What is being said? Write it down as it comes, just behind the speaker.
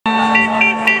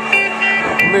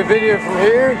Let me video from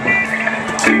here.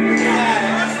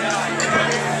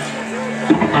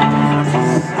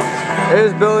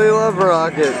 There's Billy Love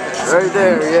Rocket, right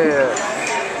there, yeah.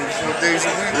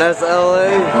 And that's LA,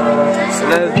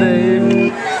 and that's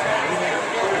Dave.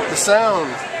 The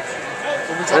sound.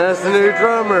 And that's the new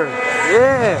drummer,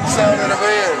 yeah. The sound of the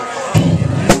band.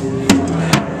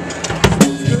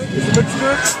 Is it mixed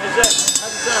good? How's it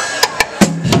sound?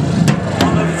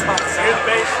 Here's the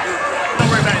bass. Don't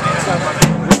worry about anything.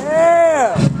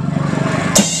 Yeah!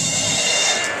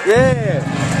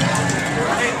 Yeah!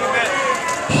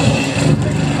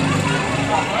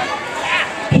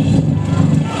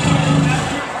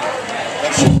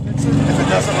 If it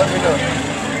doesn't, let me know.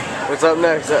 What's up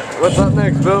next? What's up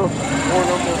next, Bill? More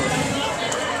no more.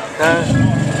 Huh?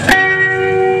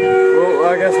 Well,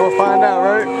 I guess we'll find out,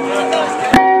 right?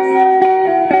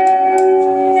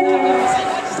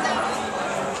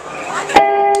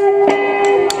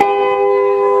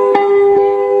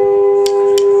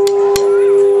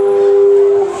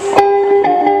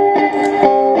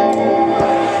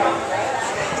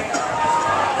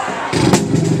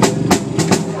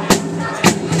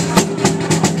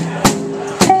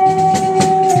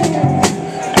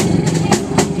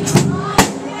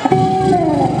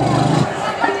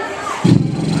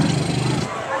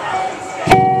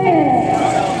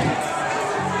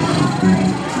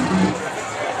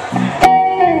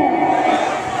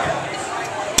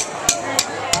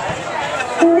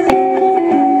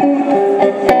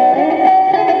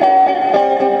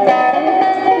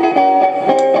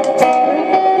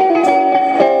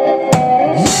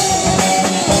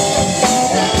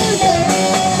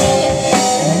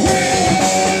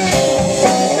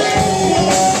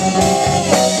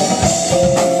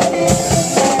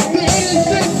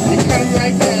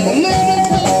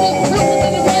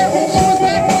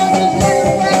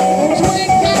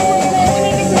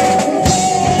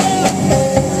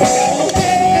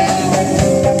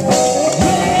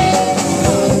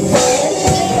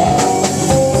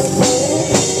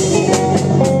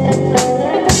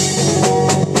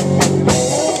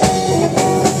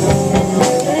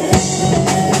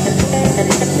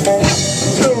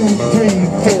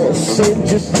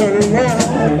 Just turn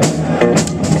around,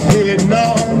 heading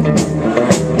on,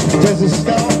 doesn't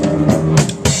stop.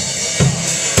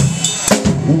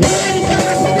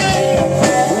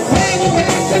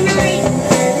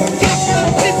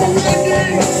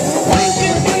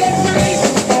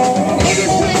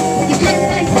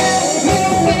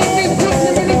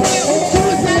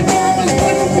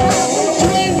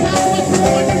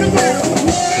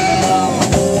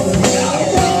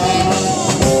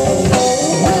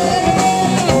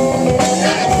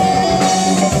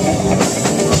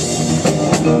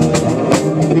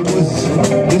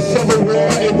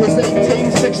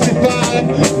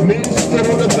 Men stood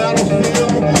on the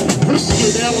battlefield,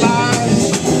 risking their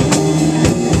lives.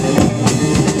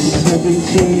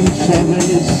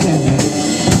 1777,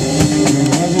 the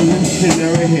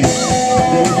revolutionary hit.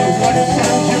 There was a white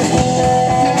soldier,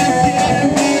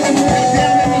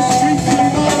 down in the streets of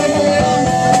Baltimore.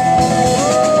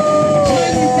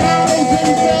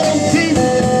 10,000 fell deep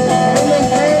on the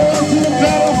walls of the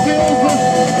battlefield of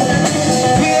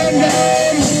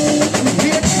Vietnam.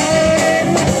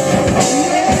 Vietnam.